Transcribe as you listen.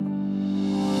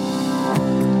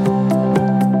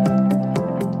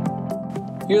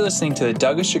You're listening to the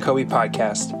Douglas Jacoby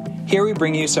Podcast. Here we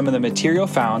bring you some of the material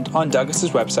found on Douglas's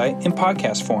website in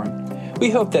podcast form. We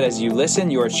hope that as you listen,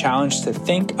 you are challenged to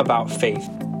think about faith.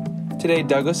 Today,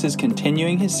 Douglas is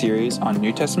continuing his series on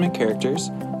New Testament characters,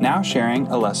 now sharing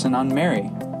a lesson on Mary.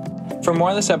 For more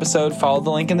of this episode, follow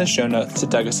the link in the show notes to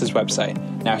Douglas's website.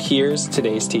 Now here's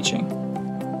today's teaching.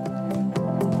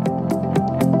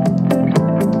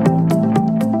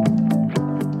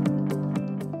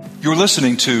 You're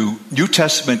listening to New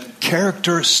Testament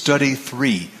Character Study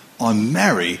 3 on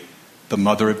Mary, the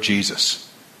mother of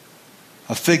Jesus.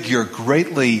 A figure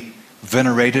greatly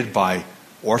venerated by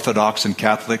Orthodox and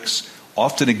Catholics,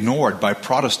 often ignored by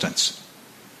Protestants.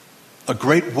 A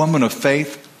great woman of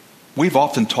faith we've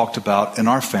often talked about in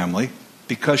our family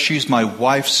because she's my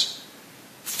wife's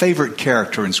favorite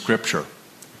character in Scripture.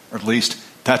 Or at least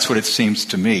that's what it seems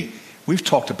to me. We've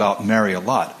talked about Mary a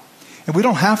lot. And we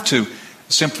don't have to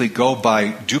simply go by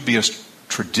dubious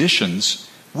traditions.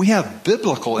 We have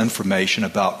biblical information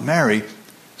about Mary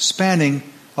spanning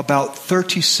about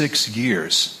 36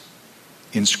 years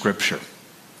in Scripture.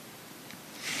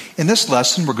 In this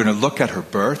lesson, we're going to look at her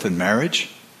birth and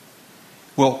marriage.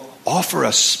 We'll offer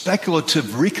a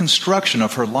speculative reconstruction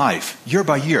of her life, year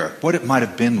by year, what it might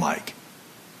have been like.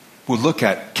 We'll look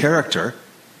at character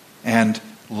and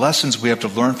lessons we have to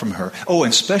learn from her. Oh,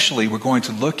 and especially we're going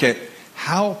to look at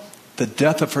how the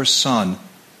death of her son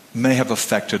may have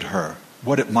affected her,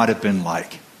 what it might have been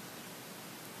like.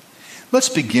 Let's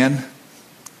begin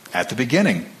at the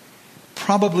beginning.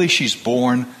 Probably she's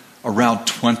born around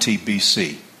 20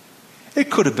 BC. It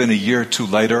could have been a year or two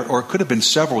later, or it could have been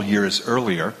several years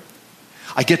earlier.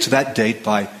 I get to that date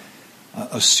by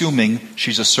assuming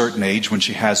she's a certain age when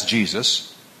she has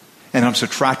Jesus, and I'm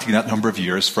subtracting that number of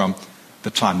years from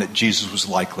the time that Jesus was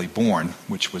likely born,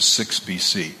 which was 6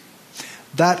 BC.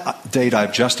 That date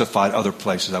I've justified other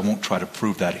places. I won't try to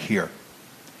prove that here.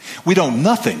 We know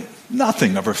nothing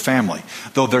of her family,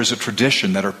 though there's a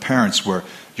tradition that her parents were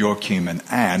Joachim and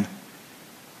Anne.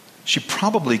 She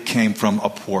probably came from a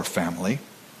poor family.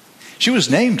 She was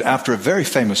named after a very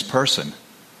famous person,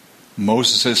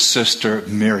 Moses' sister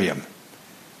Miriam,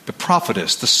 the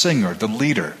prophetess, the singer, the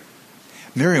leader.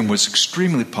 Miriam was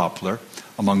extremely popular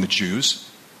among the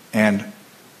Jews, and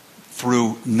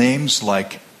through names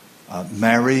like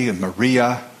Mary and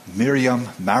Maria, Miriam,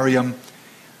 Mariam,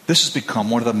 this has become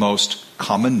one of the most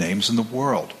common names in the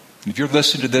world. And if you're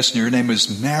listening to this and your name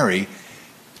is Mary,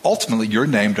 ultimately you're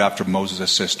named after Moses'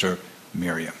 sister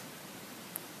Miriam.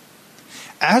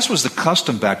 As was the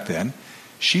custom back then,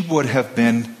 she would have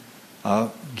been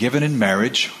given in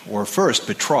marriage, or first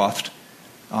betrothed,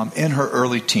 in her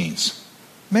early teens,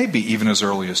 maybe even as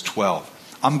early as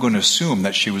 12. I'm going to assume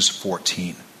that she was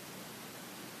 14.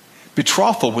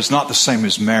 Betrothal was not the same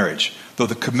as marriage, though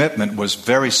the commitment was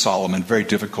very solemn and very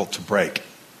difficult to break.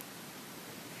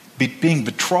 Being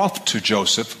betrothed to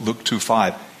Joseph, Luke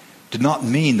 2:5, did not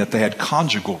mean that they had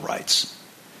conjugal rights,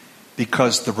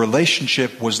 because the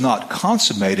relationship was not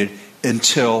consummated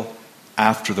until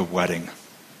after the wedding.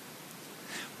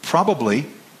 Probably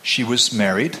she was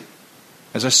married,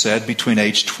 as I said, between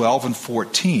age 12 and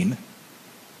 14,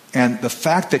 and the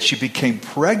fact that she became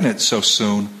pregnant so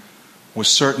soon was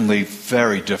certainly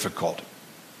very difficult.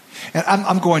 And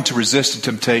I'm going to resist the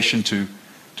temptation to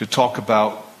talk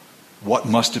about what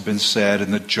must have been said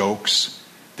and the jokes,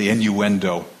 the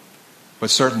innuendo, but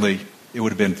certainly it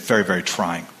would have been very, very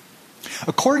trying.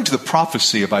 According to the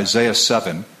prophecy of Isaiah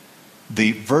 7,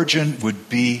 the virgin would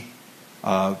be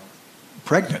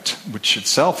pregnant, which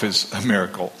itself is a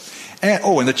miracle.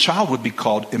 And the child would be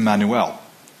called Emmanuel.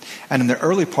 And in the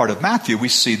early part of Matthew, we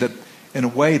see that in a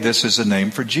way this is a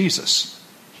name for Jesus.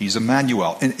 He's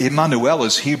Emmanuel. And Emmanuel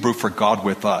is Hebrew for God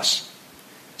with us.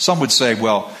 Some would say,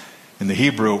 well, in the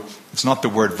Hebrew, it's not the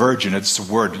word virgin, it's the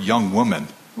word young woman.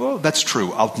 Well, that's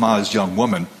true. Alma is young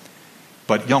woman.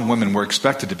 But young women were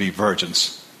expected to be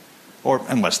virgins, or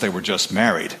unless they were just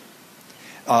married.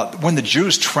 When the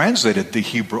Jews translated the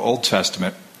Hebrew Old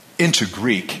Testament into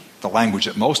Greek, the language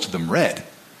that most of them read,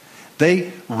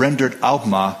 they rendered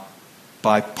Alma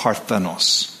by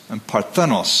Parthenos. And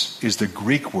Parthenos is the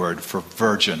Greek word for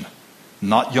virgin,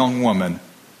 not young woman.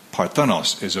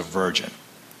 Parthenos is a virgin.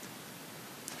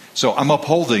 So I'm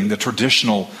upholding the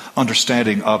traditional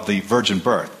understanding of the virgin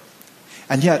birth.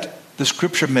 And yet, the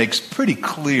Scripture makes pretty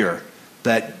clear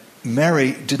that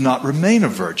Mary did not remain a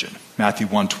virgin. Matthew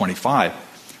 1:25,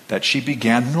 that she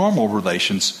began normal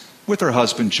relations with her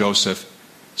husband Joseph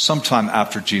sometime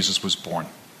after Jesus was born.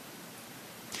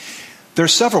 There are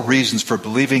several reasons for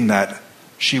believing that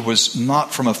she was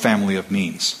not from a family of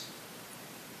means.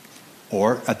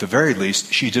 Or, at the very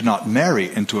least, she did not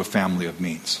marry into a family of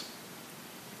means.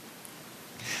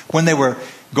 When they were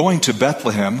going to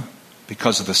Bethlehem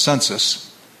because of the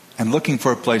census and looking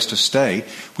for a place to stay,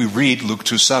 we read Luke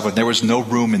 2:7, there was no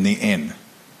room in the inn.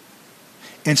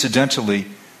 Incidentally,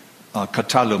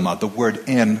 kataluma, the word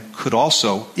inn, could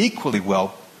also equally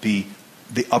well be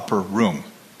the upper room.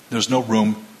 There's no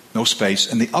room, no space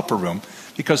in the upper room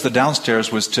because the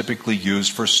downstairs was typically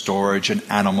used for storage and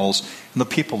animals, and the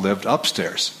people lived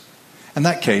upstairs. In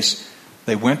that case,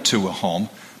 they went to a home,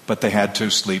 but they had to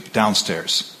sleep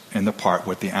downstairs in the part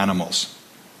with the animals.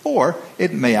 Or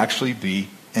it may actually be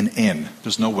an inn.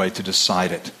 There's no way to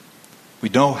decide it. We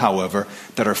know, however,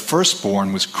 that our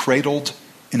firstborn was cradled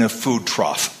in a food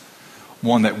trough,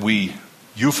 one that we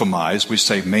euphemize, we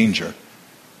say manger.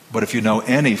 But if you know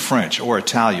any French or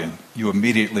Italian, you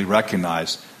immediately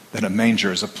recognize that a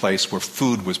manger is a place where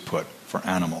food was put for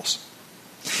animals.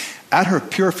 At her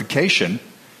purification,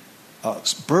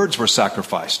 birds were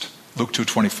sacrificed, Luke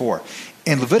 2:24.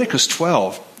 In Leviticus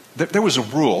 12, there was a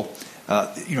rule.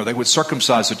 They would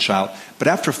circumcise a child, but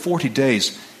after 40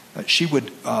 days, she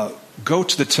would go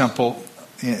to the temple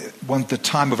when the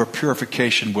time of her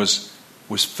purification was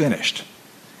finished.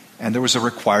 And there was a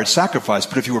required sacrifice,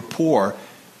 but if you were poor,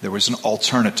 there was an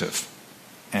alternative,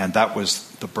 and that was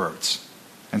the birds.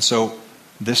 And so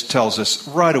this tells us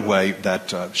right away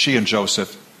that she and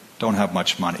Joseph don't have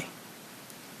much money.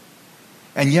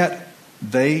 And yet,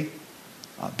 they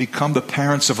become the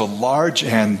parents of a large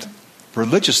and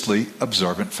religiously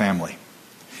observant family.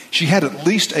 She had at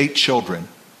least 8 children.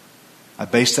 I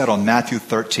base that on Matthew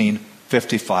 13,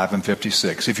 55 and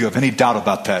 56. If you have any doubt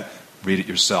about that, read it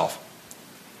yourself.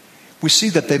 We see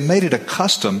that they made it a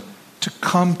custom to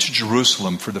come to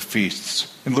Jerusalem for the feasts.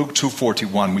 In Luke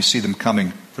 2:41, we see them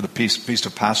coming for the feast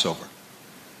of Passover.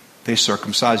 They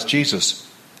circumcised Jesus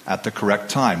at the correct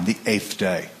time, the 8th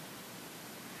day.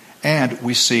 And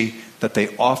we see that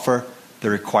they offer the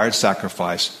required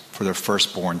sacrifice for their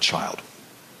firstborn child.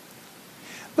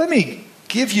 Let me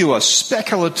give you a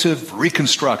speculative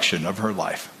reconstruction of her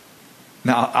life.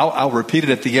 Now, I'll repeat it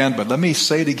at the end, but let me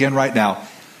say it again right now.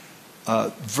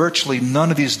 Virtually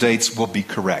none of these dates will be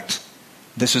correct.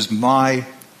 This is my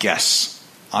guess.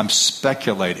 I'm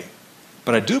speculating.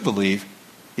 But I do believe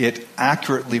it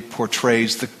accurately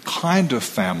portrays the kind of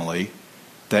family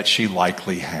that she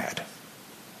likely had.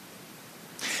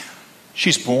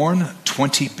 She's born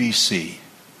 20 BC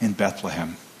in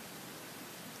Bethlehem.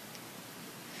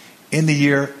 In the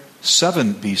year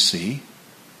 7 BC,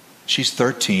 she's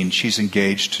 13. She's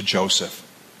engaged to Joseph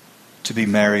to be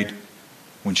married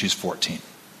when she's 14.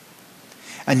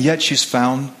 And yet she's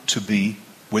found to be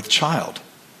with child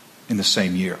in the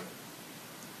same year.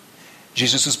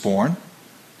 Jesus is born,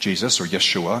 Jesus, or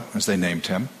Yeshua, as they named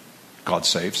him, God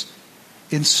saves,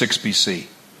 in 6 BC.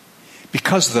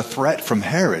 Because of the threat from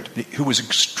Herod, who was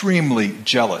extremely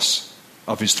jealous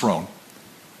of his throne,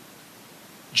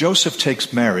 Joseph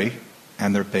takes Mary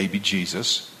and their baby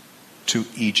Jesus to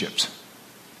Egypt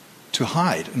to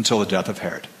hide until the death of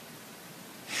Herod.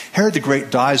 Herod the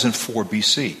Great dies in 4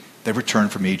 BC. They return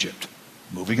from Egypt,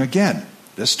 moving again,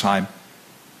 this time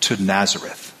to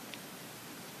Nazareth.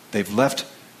 They've left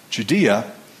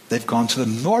Judea. They've gone to the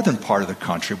northern part of the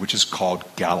country, which is called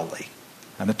Galilee,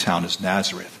 and the town is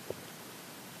Nazareth.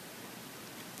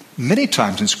 Many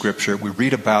times in Scripture, we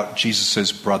read about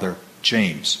Jesus' brother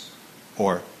James,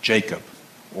 or Jacob,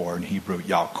 or in Hebrew,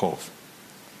 Yaakov.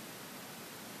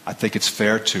 I think it's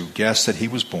fair to guess that he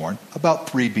was born about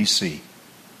 3 BC.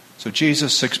 So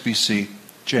Jesus, 6 BC,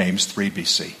 James, 3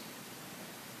 BC.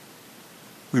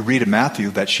 We read in Matthew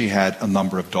that she had a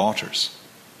number of daughters.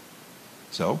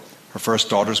 So her first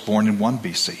daughter is born in 1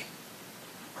 BC.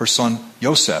 Her son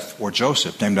Joseph, or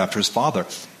Joseph, named after his father,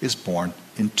 is born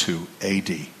in 2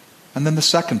 AD. And then the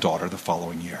second daughter the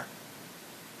following year.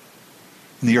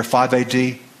 In the year 5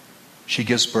 AD, she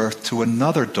gives birth to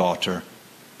another daughter,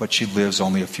 but she lives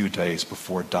only a few days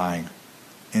before dying.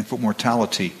 Infant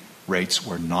mortality rates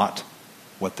were not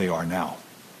what they are now.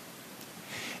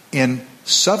 In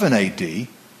 7 AD,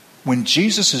 when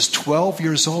Jesus is 12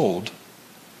 years old,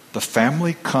 the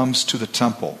family comes to the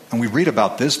temple. And we read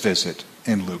about this visit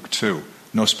in Luke 2.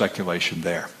 No speculation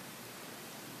there.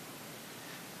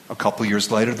 A couple years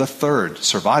later, the third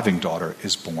surviving daughter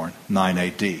is born, 9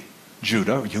 AD.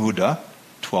 Judah, Yehuda,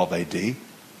 12 AD.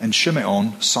 And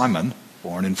Shimeon, Simon,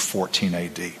 born in 14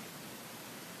 AD.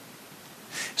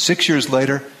 6 years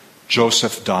later,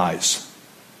 Joseph dies.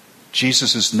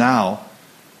 Jesus is now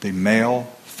the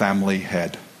male family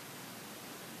head.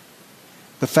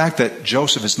 The fact that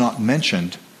Joseph is not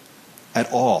mentioned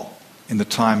at all in the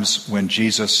times when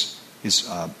Jesus is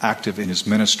active in his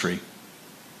ministry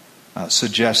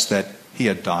suggests that he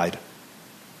had died.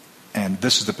 And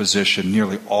this is the position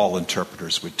nearly all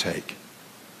interpreters would take.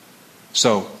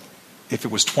 So, if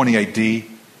it was 20 AD,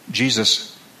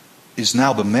 Jesus is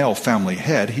now the male family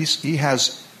head. He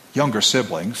has younger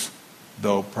siblings,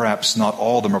 though perhaps not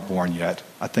all of them are born yet.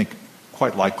 I think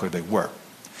quite likely they were.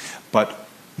 But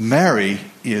Mary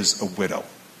is a widow.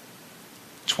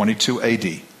 22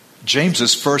 AD.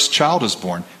 James's first child is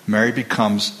born. Mary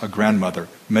becomes a grandmother.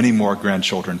 Many more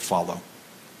grandchildren follow.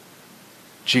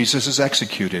 Jesus is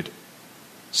executed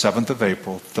 7th of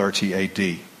April, 30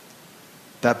 AD.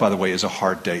 That, by the way, is a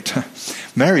hard date.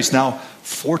 Mary's now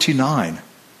 49,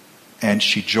 and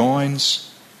she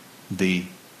joins the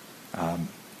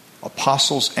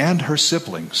apostles and her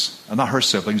siblings, not her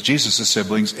siblings, Jesus'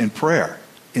 siblings, in prayer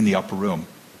in the upper room.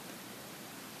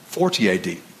 40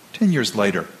 AD, 10 years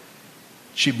later,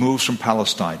 she moves from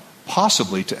Palestine,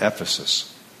 possibly to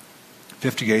Ephesus.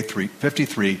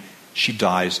 53, she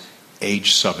dies,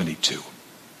 age 72.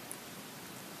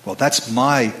 Well, that's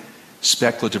my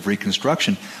speculative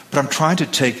reconstruction, but I'm trying to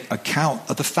take account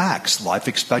of the facts, life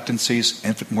expectancies,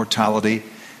 infant mortality,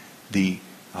 the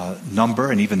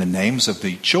number and even the names of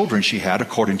the children she had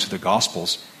according to the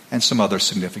Gospels, and some other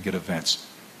significant events.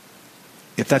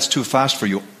 If that's too fast for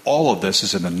you, all of this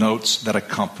is in the notes that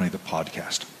accompany the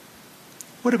podcast.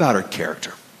 What about her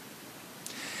character?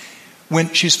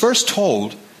 When she's first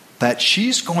told that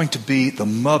she's going to be the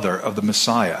mother of the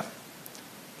Messiah,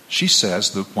 she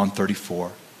says, Luke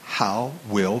 1:34, "How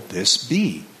will this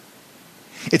be?"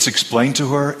 It's explained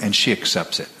to her and she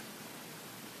accepts it.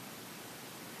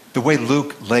 The way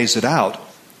Luke lays it out,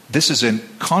 this is in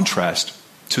contrast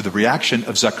to the reaction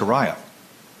of Zechariah.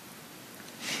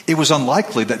 It was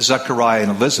unlikely that Zechariah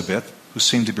and Elizabeth, who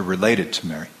seemed to be related to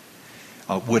Mary,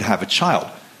 would have a child.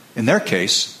 In their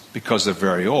case, because they're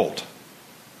very old.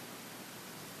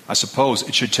 I suppose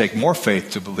it should take more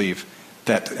faith to believe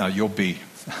that you'll be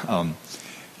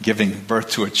giving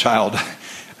birth to a child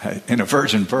in a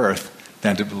virgin birth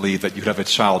than to believe that you'd have a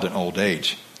child in old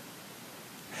age.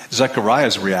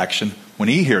 Zechariah's reaction when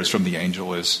he hears from the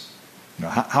angel is,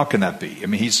 how can that be? I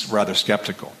mean, he's rather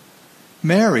skeptical.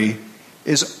 Mary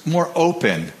is more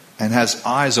open and has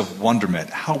eyes of wonderment.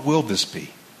 How will this be?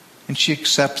 And she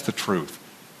accepts the truth.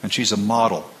 And she's a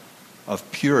model of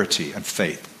purity and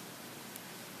faith.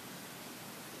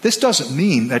 This doesn't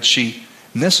mean that she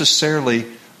necessarily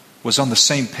was on the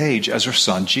same page as her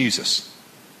son Jesus.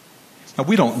 Now,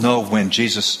 we don't know when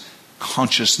Jesus'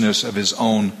 consciousness of his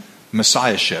own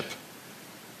messiahship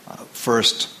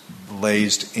first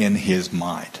blazed in his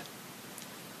mind.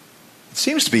 It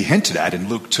seems to be hinted at in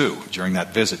Luke 2 during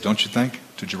that visit, don't you think,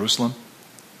 to Jerusalem?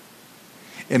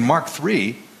 In Mark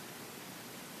 3,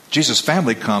 Jesus'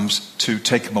 family comes to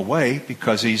take him away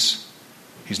because he's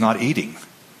not eating.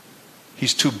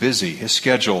 He's too busy. His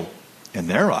schedule, in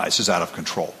their eyes, is out of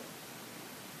control.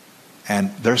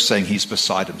 And they're saying he's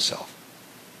beside himself.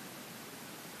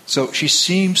 So she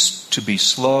seems to be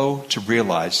slow to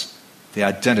realize the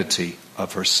identity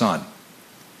of her son.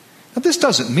 Now, this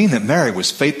doesn't mean that Mary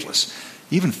was faithless.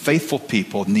 Even faithful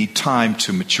people need time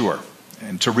to mature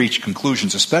and to reach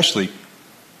conclusions, especially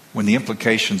when the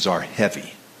implications are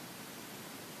heavy.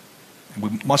 And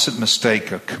we mustn't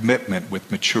mistake a commitment with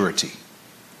maturity,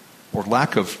 or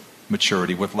lack of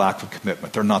maturity with lack of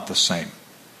commitment. They're not the same.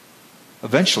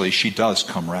 Eventually, she does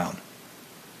come round.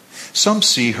 Some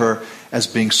see her as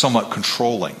being somewhat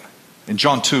controlling. In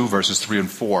John 2, verses 3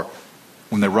 and 4,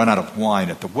 when they run out of wine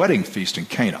at the wedding feast in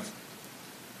Cana,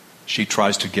 she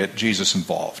tries to get Jesus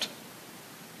involved.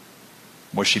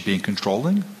 Was she being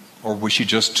controlling? Or was she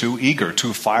just too eager,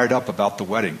 too fired up about the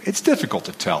wedding? It's difficult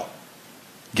to tell,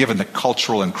 given the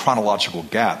cultural and chronological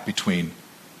gap between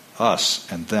us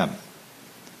and them.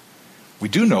 We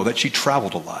do know that she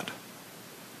traveled a lot.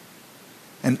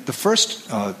 And the first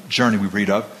journey we read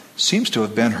of seems to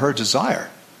have been her desire.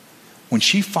 When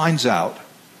she finds out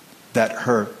that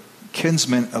her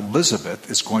kinsman Elizabeth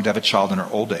is going to have a child in her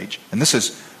old age, and this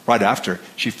is right after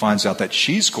she finds out that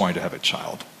she's going to have a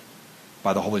child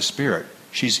by the Holy Spirit,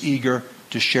 she's eager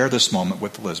to share this moment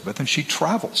with Elizabeth, and she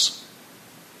travels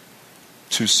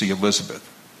to see Elizabeth.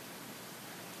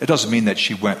 It doesn't mean that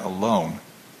she went alone,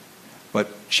 but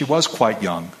she was quite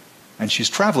young, and she's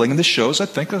traveling, and this shows, I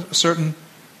think, a certain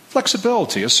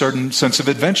flexibility, a certain sense of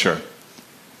adventure.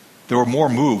 There were more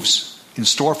moves in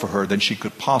store for her than she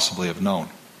could possibly have known.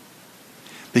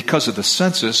 Because of the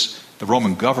census the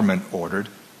Roman government ordered,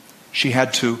 she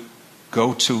had to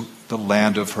go to the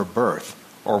land of her birth,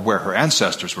 or where her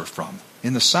ancestors were from,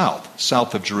 in the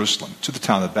south of Jerusalem, to the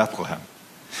town of Bethlehem.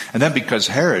 And then because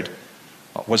Herod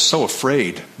was so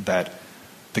afraid that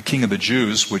the king of the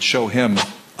Jews would show him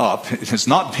up as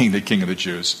not being the king of the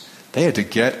Jews, They had to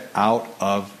get out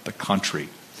of the country.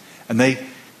 And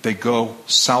they go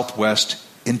southwest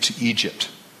into Egypt.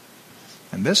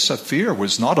 And this fear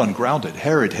was not ungrounded.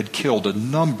 Herod had killed a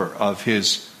number of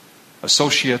his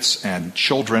associates and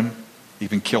children,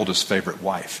 even killed his favorite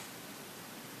wife.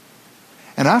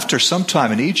 And after some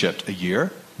time in Egypt, a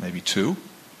year, maybe 2,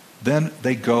 then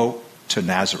they go to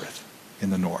Nazareth in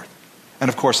the north. And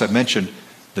of course, I mentioned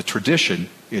the tradition,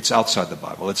 it's outside the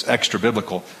Bible. It's extra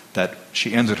biblical that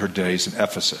she ended her days in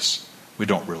Ephesus. We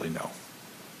don't really know.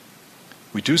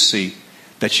 We do see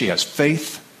that she has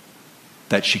faith,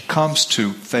 that she comes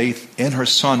to faith in her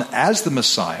Son as the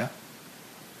Messiah,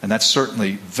 and that's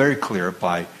certainly very clear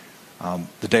by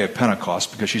the day of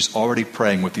Pentecost, because she's already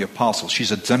praying with the apostles.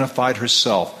 She's identified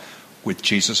herself with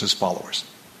Jesus' followers.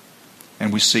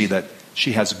 And we see that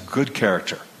she has a good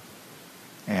character.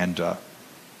 And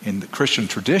in the Christian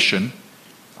tradition,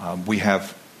 we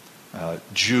have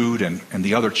Jude and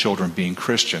the other children being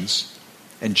Christians.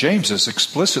 And James is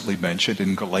explicitly mentioned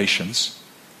in Galatians,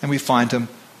 and we find him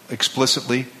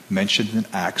explicitly mentioned in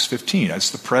Acts 15 as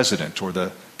the president or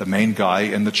the main guy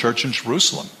in the church in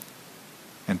Jerusalem.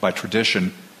 And by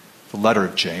tradition, the letter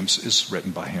of James is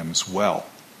written by him as well.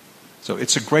 So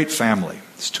it's a great family.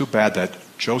 It's too bad that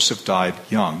Joseph died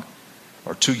young,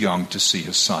 or too young to see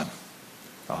his son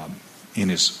in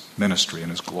his ministry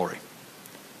and his glory.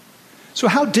 So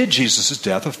how did Jesus'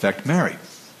 death affect Mary?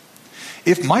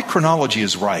 If my chronology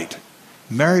is right,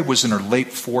 Mary was in her late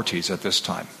 40s at this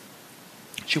time.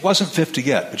 She wasn't 50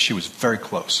 yet, but she was very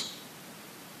close.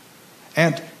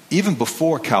 And even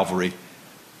before Calvary,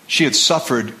 she had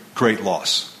suffered great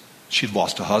loss. She'd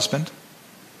lost a husband.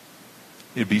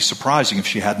 It'd be surprising if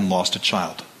she hadn't lost a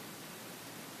child,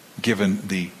 given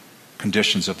the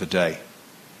conditions of the day.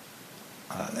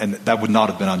 And that would not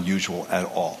have been unusual at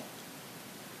all.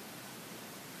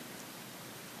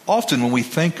 Often when we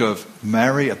think of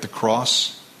Mary at the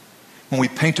cross, when we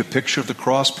paint a picture of the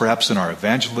cross, perhaps in our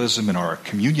evangelism, in our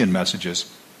communion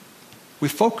messages, we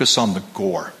focus on the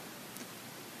gore.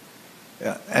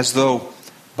 As though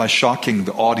by shocking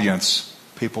the audience,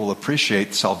 people will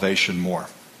appreciate salvation more.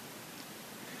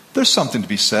 There's something to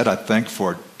be said, I think,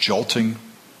 for jolting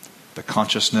the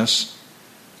consciousness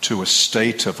to a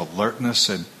state of alertness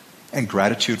and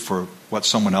gratitude for what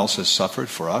someone else has suffered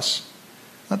for us.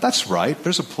 Now, that's right.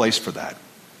 There's a place for that.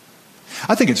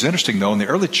 I think it's interesting, though, in the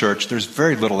early church, there's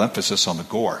very little emphasis on the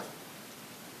gore.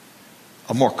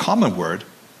 A more common word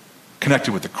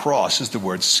connected with the cross is the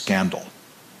word scandal.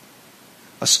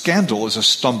 A scandal is a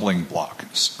stumbling block.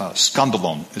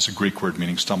 Skandalon is a Greek word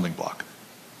meaning stumbling block.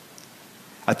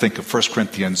 I think of 1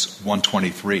 Corinthians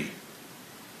 1:23.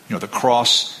 The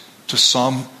cross to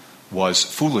some was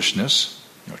foolishness.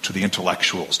 To the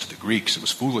intellectuals, to the Greeks, it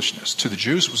was foolishness. To the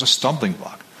Jews, it was a stumbling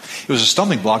block. It was a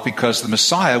stumbling block because the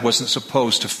Messiah wasn't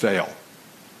supposed to fail.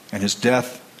 And his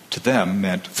death to them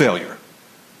meant failure.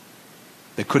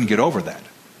 They couldn't get over that.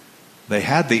 They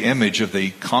had the image of the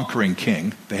conquering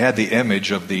king. They had the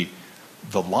image of the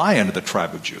lion of the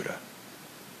tribe of Judah.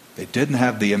 They didn't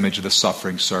have the image of the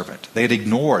suffering servant. They had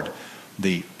ignored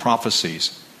the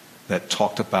prophecies that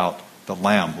talked about the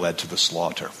lamb led to the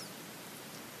slaughter.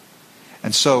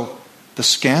 And so the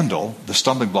scandal, the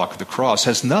stumbling block of the cross,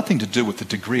 has nothing to do with the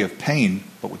degree of pain,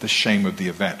 but with the shame of the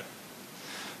event.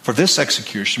 For this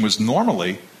execution was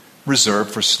normally reserved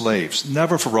for slaves,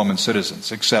 never for Roman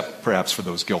citizens, except perhaps for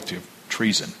those guilty of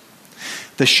treason.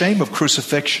 The shame of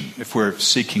crucifixion, if we're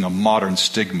seeking a modern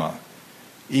stigma,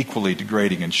 equally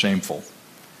degrading and shameful,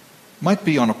 might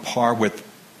be on a par with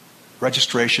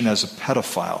registration as a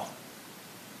pedophile.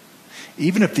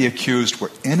 Even if the accused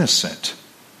were innocent,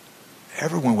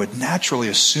 everyone would naturally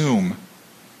assume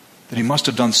that he must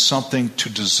have done something to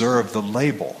deserve the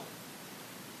label,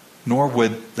 nor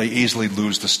would they easily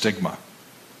lose the stigma.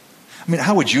 I mean,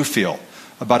 how would you feel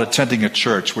about attending a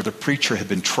church where the preacher had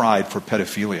been tried for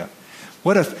pedophilia?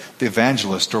 What if the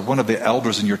evangelist or one of the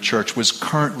elders in your church was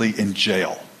currently in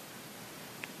jail?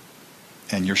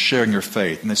 And you're sharing your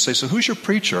faith. And they say, so who's your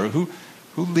preacher? Who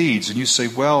leads? And you say,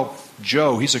 well,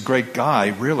 Joe, he's a great guy,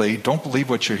 really. Don't believe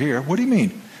what you hear. What do you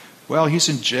mean? Well, he's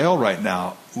in jail right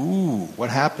now. Ooh, what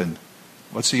happened?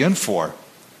 What's he in for?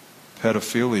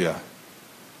 Pedophilia.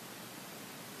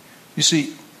 You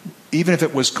see, even if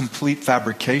it was complete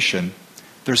fabrication,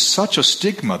 there's such a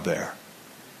stigma there.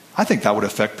 I think that would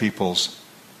affect people's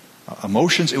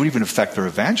emotions. It would even affect their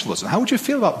evangelism. How would you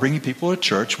feel about bringing people to a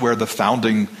church where the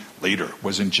founding leader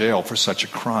was in jail for such a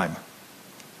crime?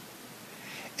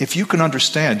 If you can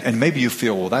understand, and maybe you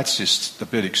feel, well, that's just a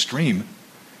bit extreme.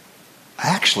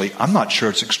 Actually, I'm not sure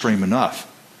it's extreme enough.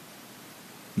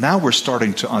 Now we're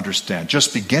starting to understand,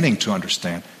 just beginning to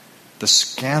understand, the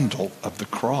scandal of the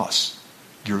cross.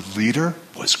 Your leader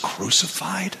was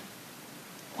crucified?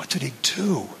 What did he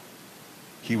do?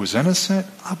 He was innocent?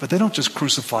 But they don't just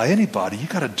crucify anybody. You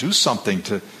got to do something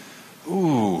to...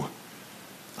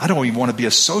 I don't even want to be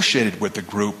associated with the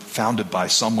group founded by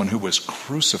someone who was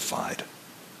crucified.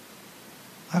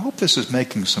 I hope this is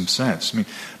making some sense. I mean,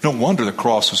 no wonder the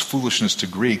cross was foolishness to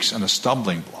Greeks and a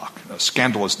stumbling block, a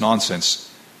scandalous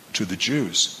nonsense to the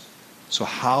Jews. So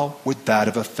how would that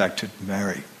have affected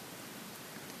Mary?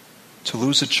 To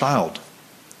lose a child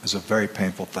is a very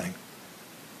painful thing.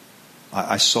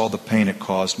 I saw the pain it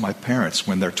caused my parents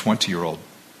when their 20-year-old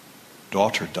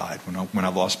daughter died, when I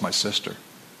lost my sister.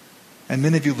 And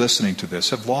many of you listening to this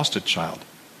have lost a child.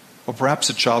 Or perhaps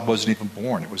the child wasn't even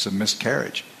born. It was a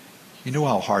miscarriage. You know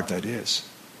how hard that is.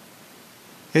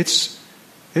 It's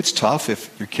tough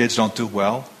if your kids don't do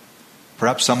well.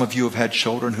 Perhaps some of you have had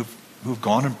children who've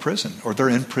gone in prison, or they're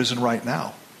in prison right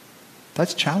now.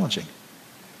 That's challenging.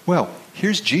 Well,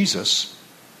 here's Jesus,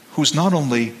 who's not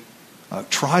only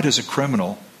tried as a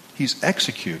criminal, he's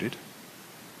executed,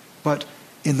 but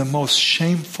in the most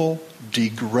shameful,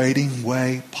 degrading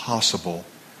way possible,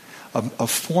 a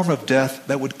form of death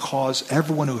that would cause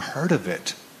everyone who heard of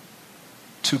it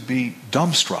to be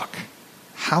dumbstruck.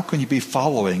 How can you be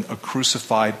following a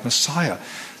crucified Messiah?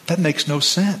 That makes no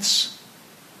sense.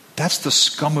 That's the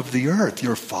scum of the earth.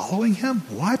 You're following him?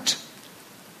 What?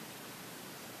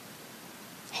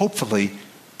 Hopefully,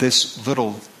 this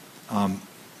little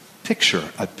picture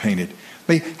I've painted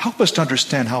may help us to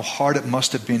understand how hard it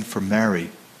must have been for Mary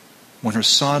when her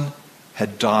son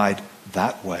had died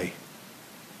that way.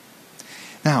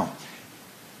 Now,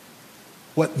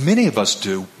 what many of us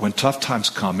do when tough times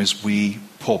come is we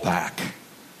pull back.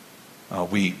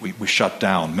 We shut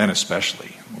down, men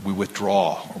especially. We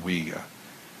withdraw, or we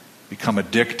become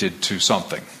addicted to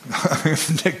something.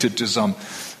 Addicted to some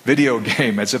video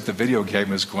game, as if the video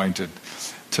game is going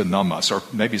to numb us. Or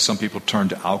maybe some people turn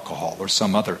to alcohol or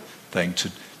some other thing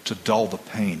to dull the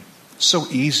pain. So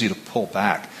easy to pull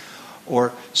back.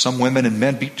 Or some women and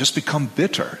men just become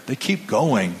bitter. They keep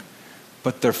going,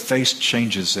 but their face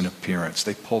changes in appearance.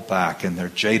 They pull back and they're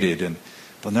jaded and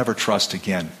they'll never trust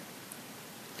again.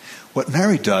 What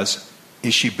Mary does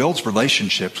is she builds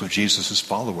relationships with Jesus'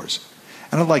 followers.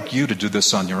 And I'd like you to do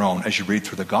this on your own as you read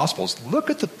through the Gospels. Look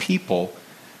at the people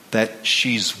that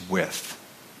she's with.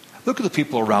 Look at the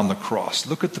people around the cross.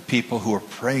 Look at the people who are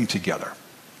praying together.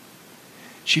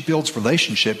 She builds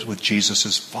relationships with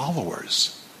Jesus'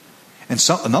 followers. And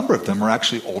a number of them are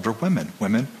actually older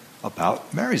women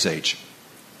about Mary's age.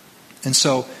 And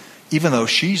so, even though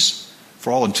she's,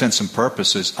 for all intents and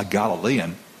purposes, a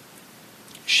Galilean,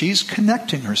 she's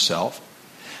connecting herself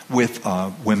with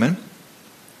women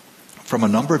from a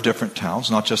number of different towns,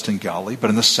 not just in Galilee, but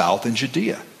in the south in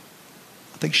Judea.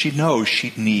 I think she knows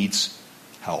she needs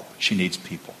help. She needs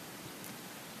people.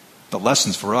 The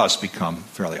lessons for us become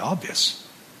fairly obvious.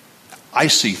 I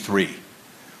see three.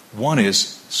 One is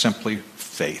simply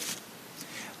faith.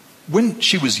 When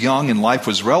she was young and life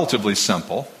was relatively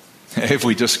simple, if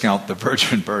we discount the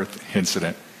virgin birth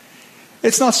incident,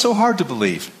 it's not so hard to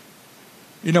believe.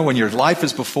 You know, when your life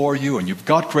is before you and you've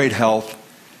got great health,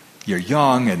 you're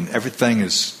young and everything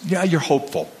is, you're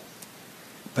hopeful.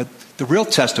 But the real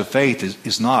test of faith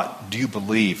is not, do you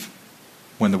believe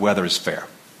when the weather is fair?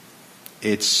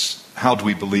 It's, how do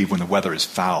we believe when the weather is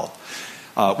foul?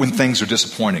 When things are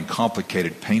disappointing,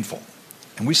 complicated, painful.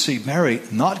 And we see Mary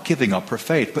not giving up her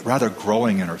faith, but rather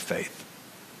growing in her faith.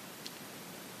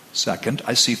 Second,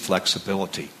 I see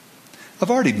flexibility. I've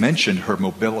already mentioned her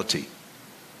mobility.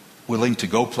 Willing to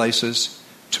go places,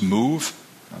 to move,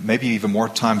 maybe even more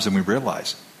times than we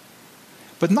realize.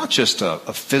 But not just a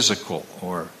physical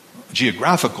or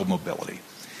geographical mobility,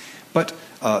 but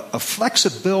a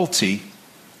flexibility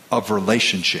of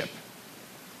relationship.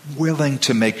 Willing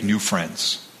to make new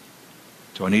friends.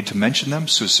 Do I need to mention them?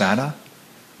 Susanna,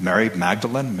 Mary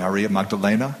Magdalene, Maria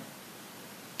Magdalena,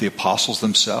 the apostles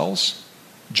themselves,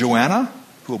 Joanna,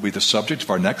 who will be the subject of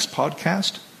our next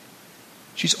podcast.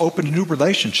 She's open to new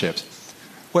relationships.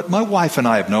 What my wife and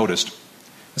I have noticed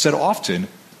is that often,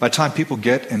 by the time people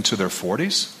get into their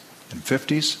 40s and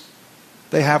 50s,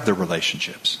 they have their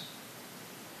relationships.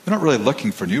 They're not really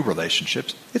looking for new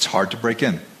relationships. It's hard to break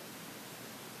in.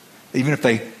 Even if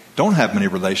they don't have many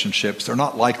relationships, they're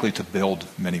not likely to build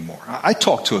many more. I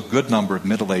talk to a good number of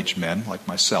middle-aged men, like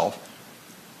myself,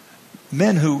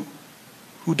 men who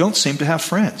don't seem to have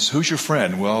friends. Who's your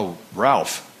friend? Well,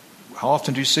 Ralph. How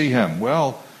often do you see him?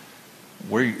 Well,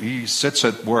 he sits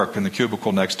at work in the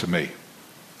cubicle next to me.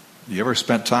 You ever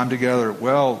spent time together?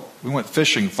 Well, we went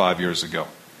fishing 5 years ago.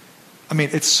 I mean,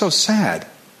 it's so sad.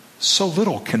 so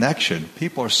little connection.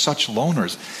 People are such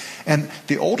loners. And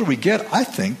the older we get, I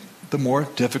think, the more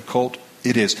difficult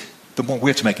it is. The more we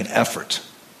have to make an effort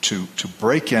to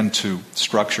break into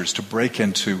structures, to break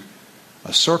into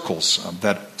circles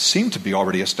that seem to be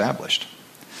already established.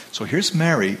 So here's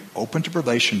Mary, open to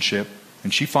relationship,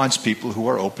 and she finds people who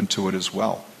are open to it as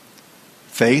well.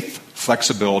 Faith,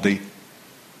 flexibility,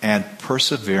 and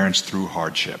perseverance through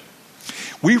hardship.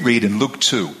 We read in Luke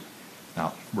 2,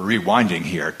 now we're rewinding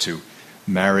here to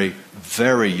Mary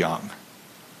very young.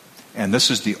 And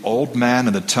this is the old man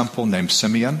in the temple named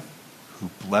Simeon who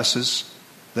blesses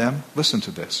them. Listen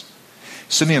to this.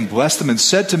 Simeon blessed them and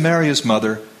said to Mary his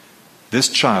mother, "This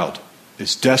child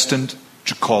is destined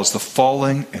to cause the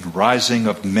falling and rising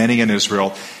of many in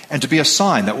Israel, and to be a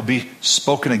sign that will be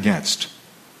spoken against,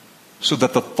 so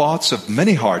that the thoughts of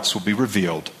many hearts will be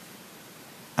revealed,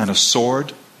 and a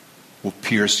sword will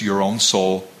pierce your own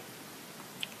soul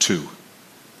too."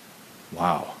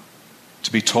 Wow.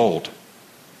 To be told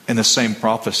in the same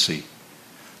prophecy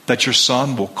that your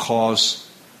son will cause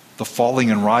the falling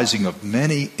and rising of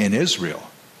many in Israel.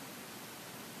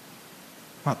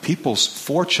 Wow, people's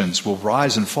fortunes will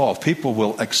rise and fall. People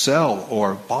will excel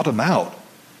or bottom out.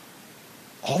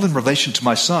 All in relation to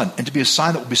my son, and to be a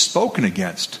sign that will be spoken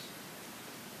against.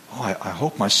 Oh, I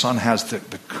hope my son has the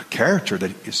character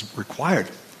that is required.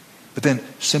 But then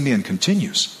Simeon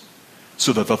continues,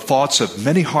 so that the thoughts of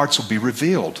many hearts will be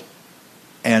revealed,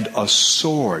 and a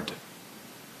sword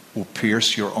will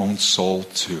pierce your own soul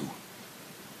too.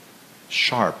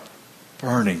 Sharp,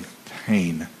 burning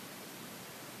pain.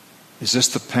 Is this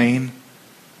the pain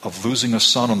of losing a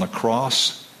son on the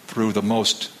cross through the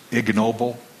most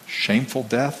ignoble, shameful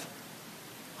death?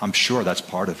 I'm sure that's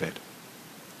part of it.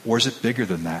 Or is it bigger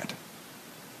than that?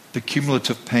 The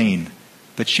cumulative pain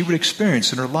that she would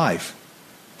experience in her life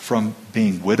from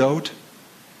being widowed,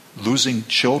 losing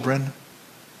children,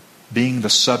 being the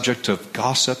subject of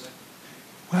gossip.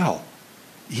 Well,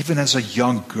 even as a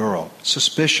young girl,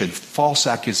 suspicion, false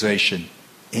accusation,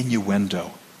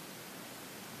 innuendo.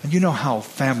 And you know how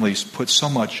families put so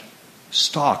much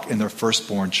stock in their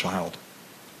firstborn child.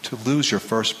 To lose your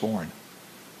firstborn.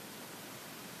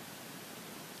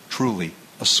 Truly,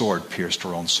 a sword pierced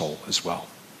her own soul as well.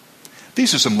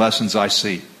 These are some lessons I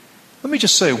see. Let me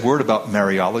just say a word about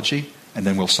Mariology, and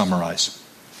then we'll summarize.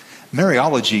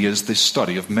 Mariology is the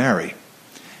study of Mary.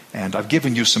 And I've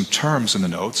given you some terms in the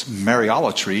notes.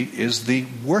 Mariolatry is the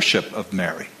worship of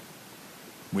Mary,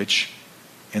 which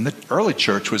in the early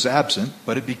church was absent,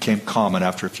 but it became common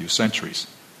after a few centuries.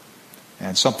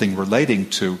 And something relating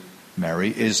to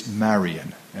Mary is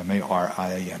Marian,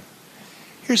 M-A-R-I-A-N.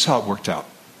 Here's how it worked out.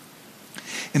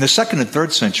 In the 2nd and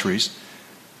 3rd centuries,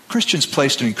 Christians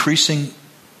placed an increasing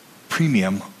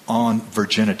premium on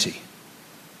virginity.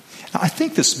 Now, I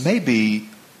think this may be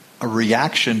a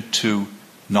reaction to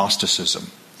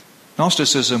Gnosticism.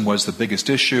 Gnosticism was the biggest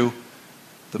issue,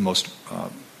 the most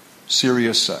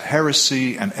serious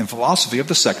heresy and philosophy of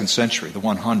the 2nd century, the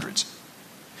 100s.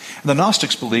 And the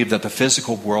Gnostics believed that the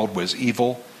physical world was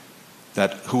evil,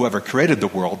 that whoever created the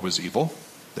world was evil.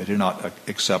 They did not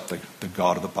accept the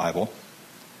God of the Bible.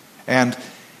 And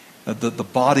the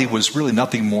body was really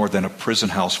nothing more than a prison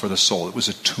house for the soul. It was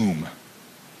a tomb.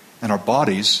 And our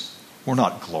bodies were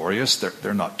not glorious.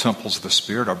 They're not temples of the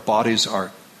Spirit. Our bodies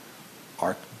are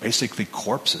basically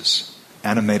corpses,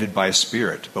 animated by a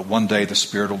spirit. But one day the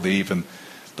spirit will leave and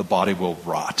the body will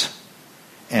rot.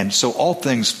 And so all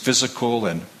things physical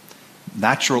and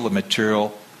natural and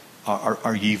material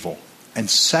are evil. And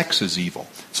sex is evil.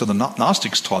 So the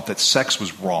Gnostics taught that sex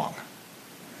was wrong.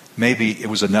 Maybe it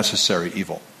was a necessary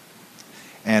evil.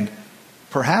 And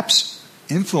perhaps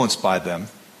influenced by them,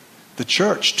 the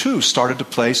church too started to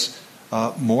place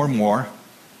more and more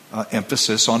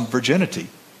emphasis on virginity.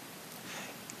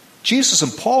 Jesus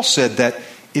and Paul said that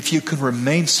if you can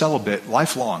remain celibate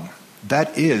lifelong,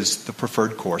 that is the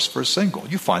preferred course for a single.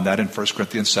 You find that in 1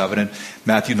 Corinthians 7 and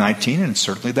Matthew 19, and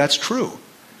certainly that's true.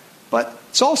 But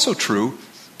it's also true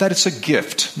that it's a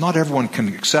gift. Not everyone can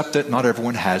accept it. Not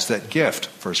everyone has that gift,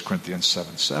 1 Corinthians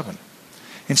 7:7.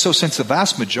 And so since the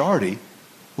vast majority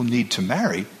will need to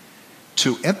marry,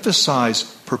 to emphasize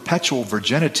perpetual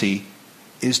virginity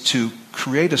is to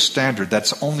create a standard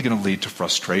that's only going to lead to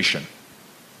frustration.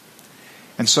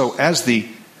 And so as the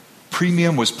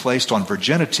premium was placed on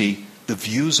virginity, the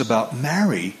views about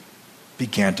Mary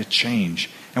began to change.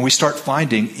 And we start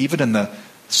finding, even in the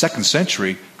 2nd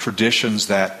century, traditions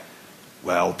that,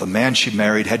 well, the man she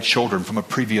married had children from a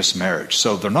previous marriage.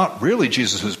 So they're not really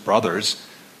Jesus' brothers,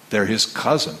 they're his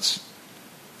cousins.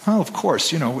 Well, of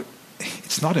course,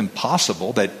 it's not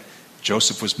impossible that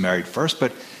Joseph was married first,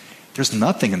 but There's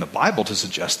nothing in the Bible to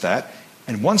suggest that,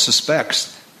 and one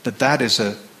suspects that that is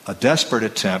a desperate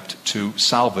attempt to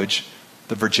salvage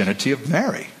the virginity of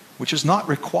Mary, which is not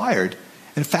required.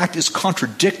 In fact, is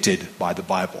contradicted by the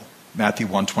Bible. Matthew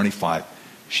 1:25.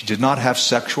 She did not have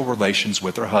sexual relations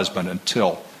with her husband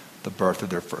until the birth of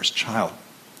their first child.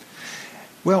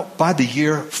 Well, by the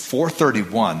year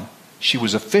 431, she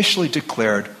was officially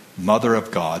declared Mother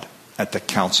of God at the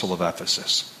Council of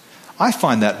Ephesus. I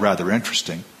find that rather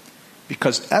interesting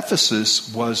because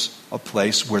Ephesus was a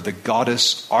place where the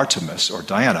goddess Artemis, or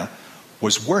Diana,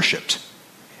 was worshipped.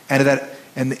 And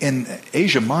in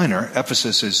Asia Minor,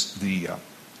 Ephesus is the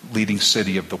leading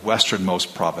city of the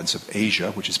westernmost province of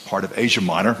Asia, which is part of Asia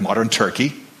Minor, modern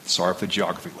Turkey. Sorry for the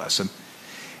geography lesson.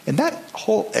 In that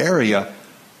whole area,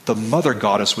 the mother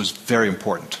goddess was very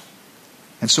important.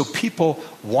 And so people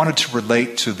wanted to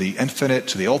relate to the infinite,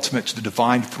 to the ultimate, to the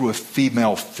divine through a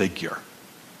female figure.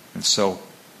 And so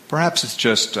perhaps it's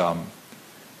just a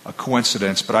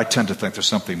coincidence, but I tend to think there's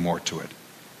something more to it.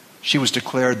 She was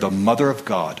declared the Mother of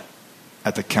God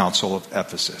at the Council of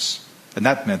Ephesus. And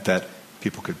that meant that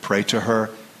people could pray to her,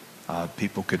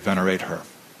 people could venerate her.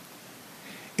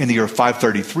 In the year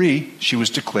 533, she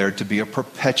was declared to be a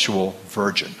perpetual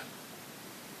virgin.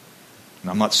 And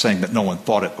I'm not saying that no one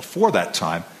thought it before that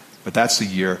time, but that's the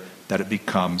year that it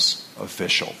becomes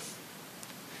official.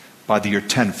 By the year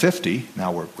 1050,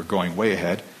 now we're going way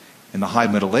ahead, in the High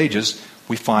Middle Ages,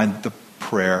 we find the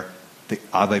prayer, the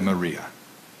Ave Maria.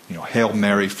 Hail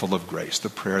Mary, full of grace, the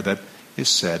prayer that is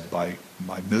said by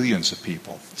millions of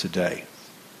people today.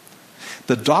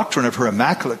 The doctrine of her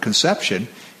Immaculate Conception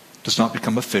does not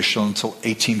become official until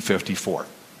 1854.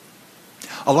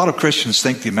 A lot of Christians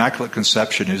think the Immaculate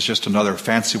Conception is just another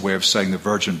fancy way of saying the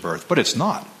virgin birth, but it's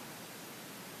not.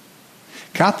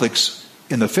 Catholics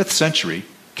in the 5th century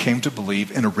came to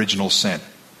believe in original sin,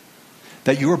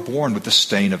 that you were born with the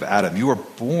stain of Adam. You were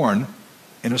born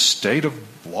in a state of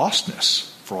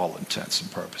lostness for all intents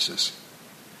and purposes.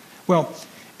 Well,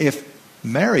 if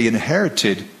Mary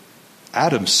inherited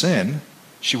Adam's sin,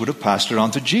 she would have passed it on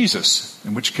to Jesus,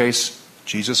 in which case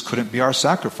Jesus couldn't be our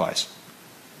sacrifice.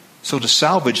 So to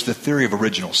salvage the theory of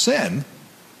original sin,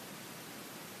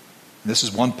 this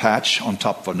is one patch on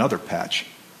top of another patch,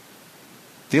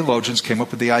 theologians came up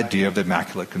with the idea of the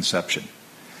Immaculate Conception.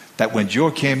 That when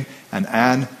Joachim and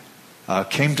Anne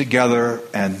came together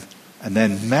and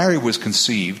then Mary was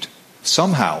conceived,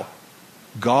 somehow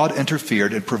God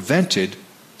interfered and prevented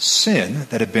sin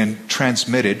that had been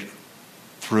transmitted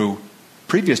through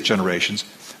previous generations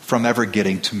from ever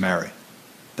getting to Mary.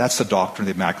 That's the doctrine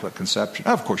of the Immaculate Conception.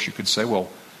 Now, of course, you could say, well,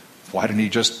 why didn't he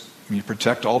just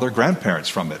protect all their grandparents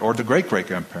from it, or the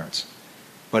great-great-grandparents?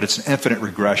 But it's an infinite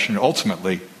regression.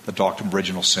 Ultimately, the doctrine of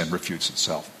original sin refutes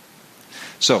itself.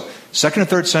 So, 2nd and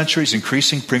 3rd centuries,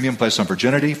 increasing premium placed on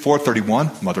virginity.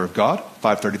 431, Mother of God.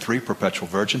 533, Perpetual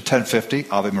Virgin. 1050,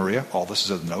 Ave Maria. All this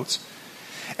is in the notes.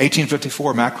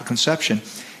 1854, Immaculate Conception.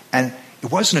 And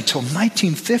it wasn't until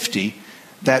 1950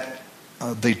 that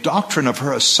the doctrine of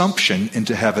her assumption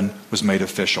into heaven was made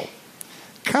official.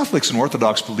 Catholics and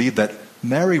Orthodox believe that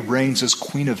Mary reigns as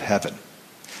Queen of Heaven.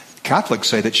 Catholics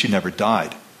say that she never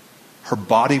died. Her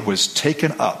body was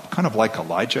taken up, kind of like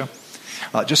Elijah,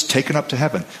 just taken up to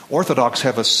heaven. Orthodox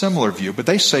have a similar view, but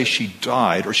they say she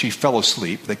died or she fell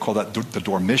asleep. They call that the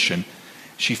dormition.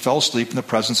 She fell asleep in the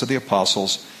presence of the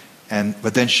apostles,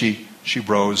 but then she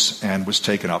rose and was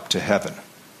taken up to heaven.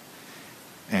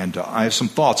 And I have some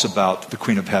thoughts about the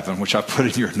Queen of Heaven, which I put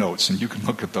in your notes, and you can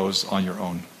look at those on your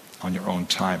own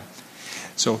time.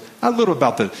 So a little bit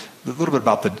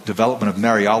about the development of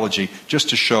Mariology, just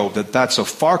to show that that's a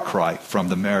far cry from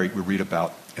the Mary we read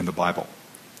about in the Bible.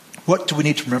 What do we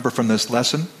need to remember from this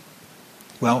lesson?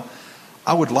 Well,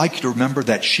 I would like you to remember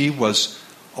that she was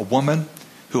a woman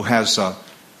who has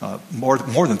more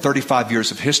than 35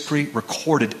 years of history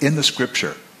recorded in the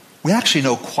Scripture. We actually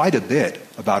know quite a bit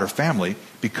about her family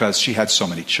because she had so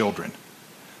many children.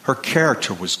 Her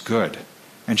character was good,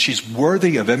 and she's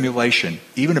worthy of emulation,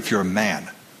 even if you're a man.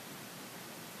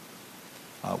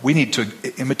 We need to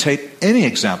imitate any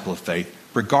example of faith,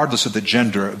 regardless of the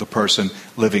gender of the person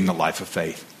living the life of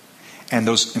faith. And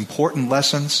those important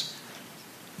lessons,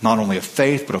 not only of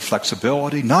faith, but of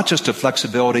flexibility, not just of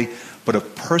flexibility, but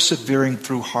of persevering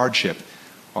through hardship,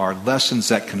 are lessons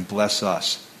that can bless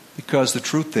us. Because the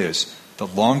truth is, the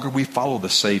longer we follow the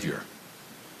Savior,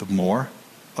 the more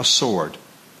a sword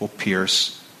will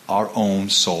pierce our own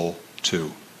soul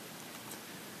too.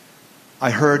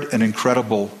 I heard an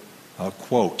incredible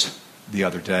quote the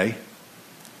other day,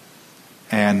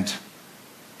 and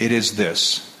it is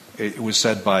this. It was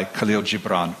said by Khalil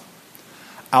Gibran.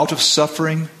 Out of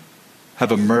suffering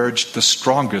have emerged the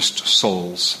strongest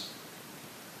souls.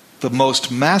 The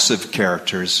most massive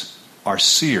characters are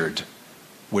seared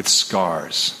with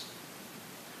scars.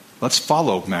 Let's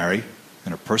follow Mary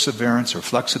in her perseverance, her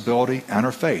flexibility, and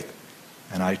her faith.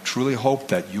 And I truly hope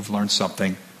that you've learned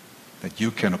something that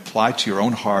you can apply to your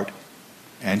own heart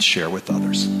and share with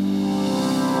others.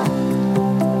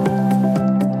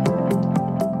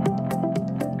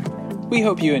 We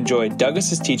hope you enjoyed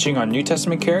Douglas's teaching on New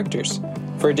Testament characters.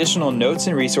 For additional notes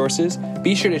and resources,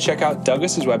 be sure to check out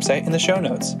Douglas's website in the show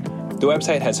notes. The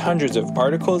website has hundreds of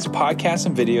articles, podcasts,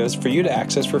 and videos for you to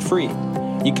access for free.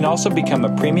 You can also become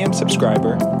a premium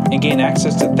subscriber and gain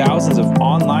access to thousands of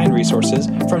online resources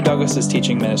from Douglas's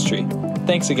teaching ministry.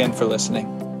 Thanks again for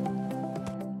listening.